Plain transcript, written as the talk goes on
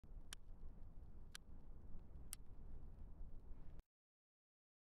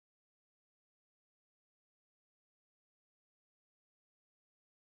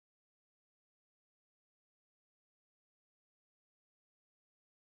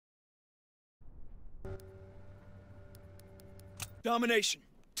Domination.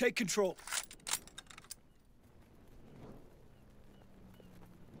 Take control.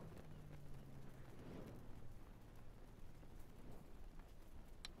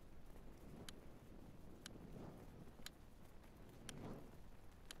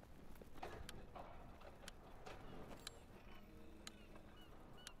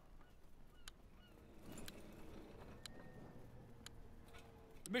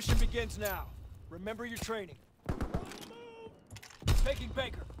 The mission begins now. Remember your training. Taking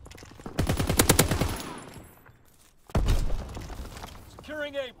Baker.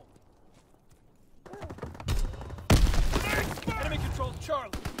 Securing Able. Enemy controls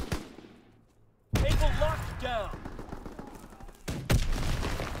Charlie. Able locked down.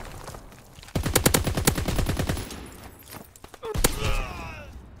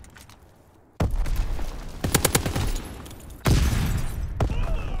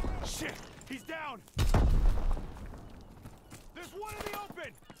 Shit! He's down! There's one in the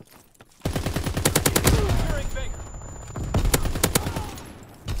open! Securing Baker.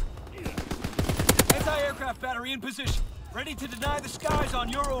 Anti-aircraft battery in position. Ready to deny the skies on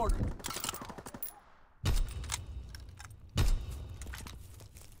your order.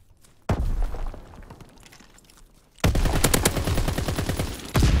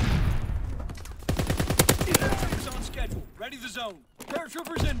 Paratroopers on schedule. Ready the zone.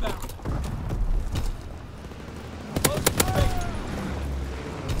 Paratroopers inbound. Close to Baker.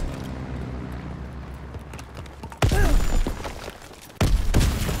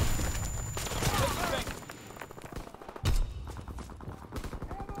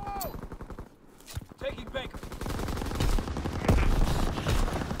 Taking Baker.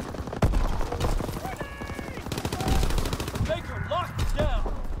 Baker locked down.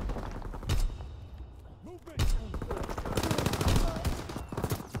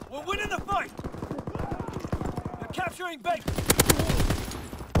 We're winning the fight. They're capturing Baker.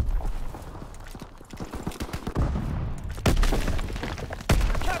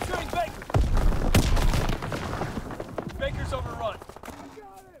 They're capturing Baker. Baker's overrun.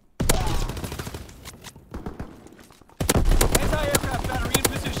 Anti-aircraft battery in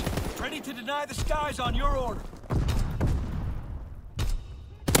position. Ready to deny the skies on your order.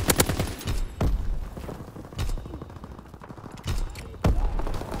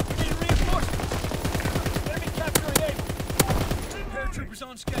 Need reinforcements. Enemy capturing Able. Paratroopers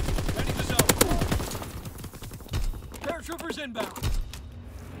on schedule. Ready to zone. Paratroopers inbound.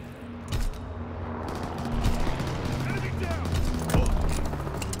 Enemy down!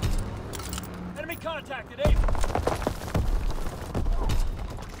 Enemy contacted Able.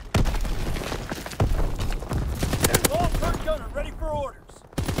 All third gunner ready for orders.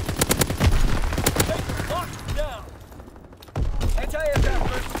 Baker locked down. Anti-aircraft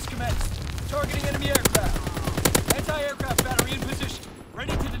burst is commenced. Targeting enemy aircraft. Anti-aircraft battery in position.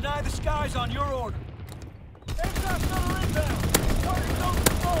 Ready to deny the skies on your order. Aircraft gunner inbound. Target zone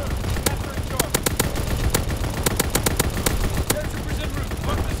confirmed. Capturing Charlie. Paratroopers en route.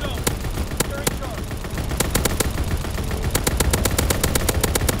 Mark the zone. Securing Charlie.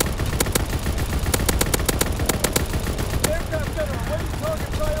 Aircraft gunner awaiting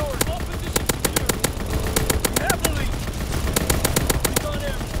target priority. All positions secure. You have the lead. He's on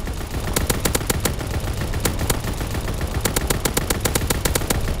air.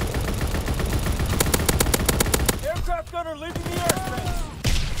 Aircraft gunner leaving the airspace.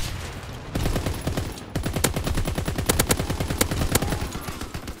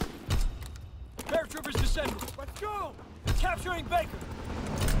 Paratroopers descending. Let's go! They're capturing Baker.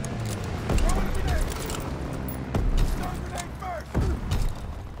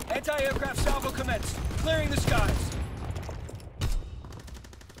 Anti-aircraft salvo commenced. Clearing the skies.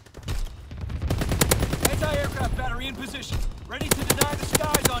 Anti-aircraft battery in position. Ready to deny the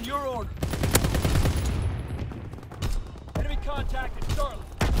skies on your order. Enemy contacted Charlie.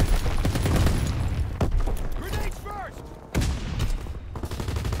 Grenades first!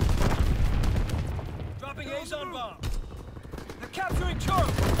 Dropping Azon bomb. They're capturing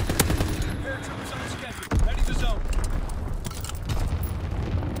Charlie. Paratroopers on schedule. Ready to zone.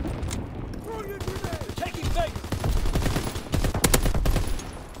 They're taking Baker.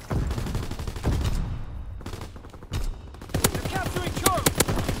 They're capturing Charlie.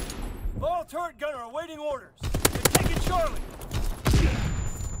 All turret gunner awaiting orders. They're taking Charlie.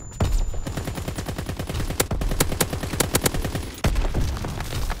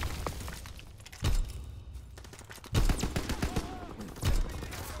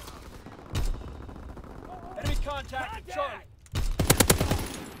 Enemy contacted Charlie.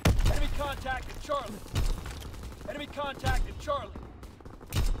 Enemy contacted Charlie. Enemy contacted Charlie.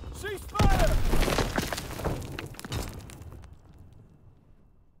 Cease fire!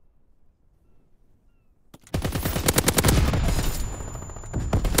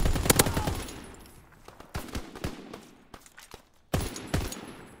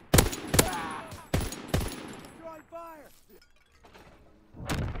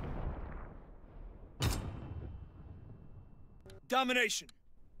 domination.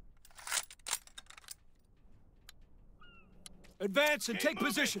 Advance and take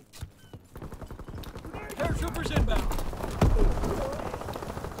position. Paratroopers inbound.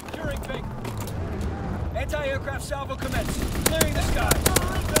 Securing Baker. Anti-aircraft salvo commenced. Clearing the skies.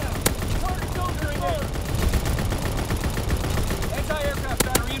 Anti-aircraft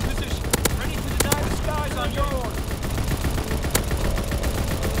battery in position. Ready to deny the skies on your order.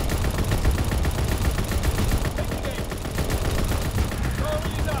 Taking aim.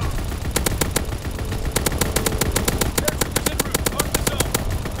 Charlie is out. Paratroopers en route. Mark the zone.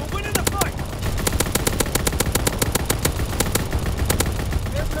 We're winning the fight.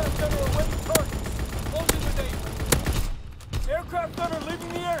 Aircraft gunner awaiting targets. Closing with aim. Aircraft gunner leaving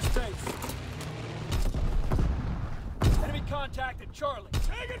the airspace. Enemy contact at Charlie.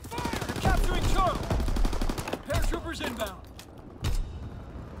 Taking fire! They're capturing Charlie. Paratroopers inbound.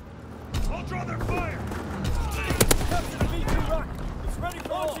 I'll draw their fire! Capture the V-2 rocket. It's ready for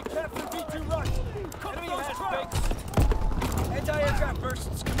launching. Capture V-2 rocket. Enemy has base. Anti-aircraft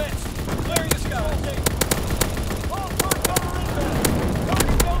bursts commenced. Clearing the skies. All target gunner inbound.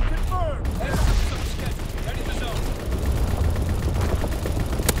 Target zone confirmed. Aircraft on schedule. Ready to zone.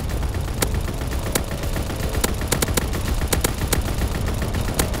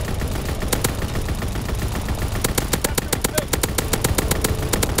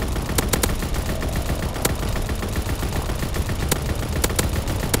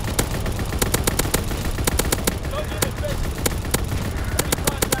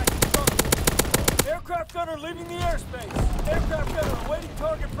 Aircraft gunner leaving the airspace. Aircraft gunner awaiting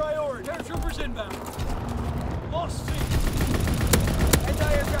target priority. Paratroopers inbound. Lost C.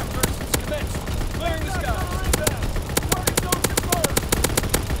 Anti-aircraft bursts commenced. Clearing the skies. Target zone confirmed.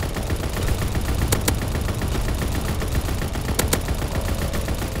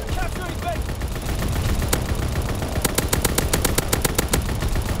 Capturing Baker.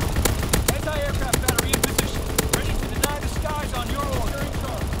 Anti-aircraft battery in position. Ready to deny the skies on your order.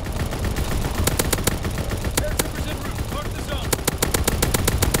 Paratroopers en route. Mark the zone.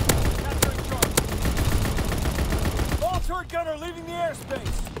 Capturing Charlie. All turret gunner leaving the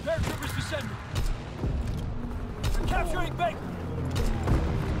airspace. Paratroopers descending. They're capturing Baker.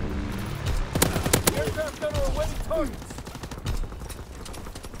 Aircraft gunner awaiting targets.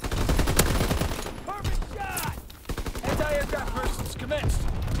 Perfect shot! Anti-aircraft bursts commenced.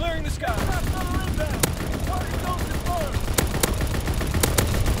 Clearing the skies. Aircraft gunner inbound. Target zone confirmed.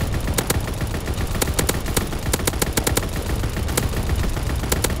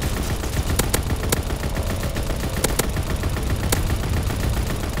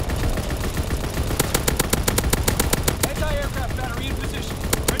 Anti-aircraft battery in position.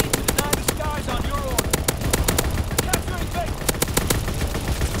 Ready to deny the skies on your order. Capturing Baker.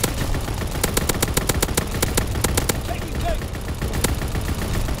 Taking Baker.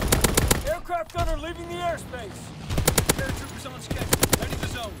 Aircraft gunner leaving the airspace. Paratroopers on schedule. Ready to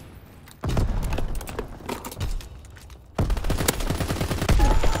zone.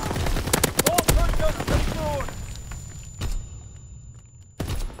 All turret gunner ready for order.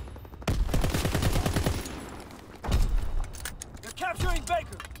 They're capturing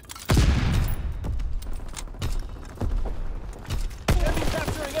Baker. Enemy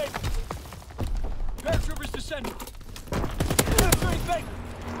capturing A. Paratroopers descending. Capturing Baker.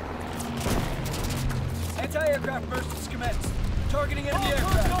 Anti-aircraft bursts commenced. Targeting enemy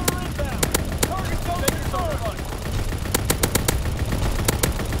aircraft. Gunner inbound. Target zone Baker's on run.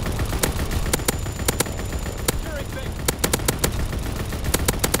 Securing Baker.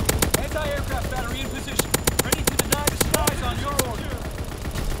 Anti-aircraft battery in position. Ready to deny the skies on your order.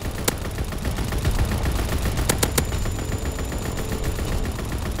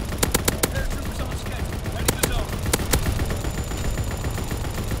 Paratroopers on schedule. Ready to zone.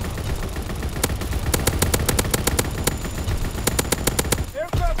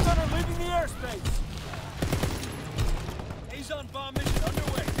 Aircraft gunner leaving the airspace. Azon bomb mission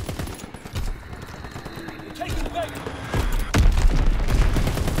underway. You're taking Baker.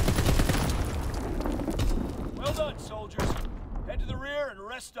 Well done, soldiers. Head to the rear and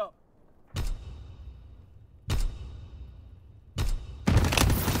rest up.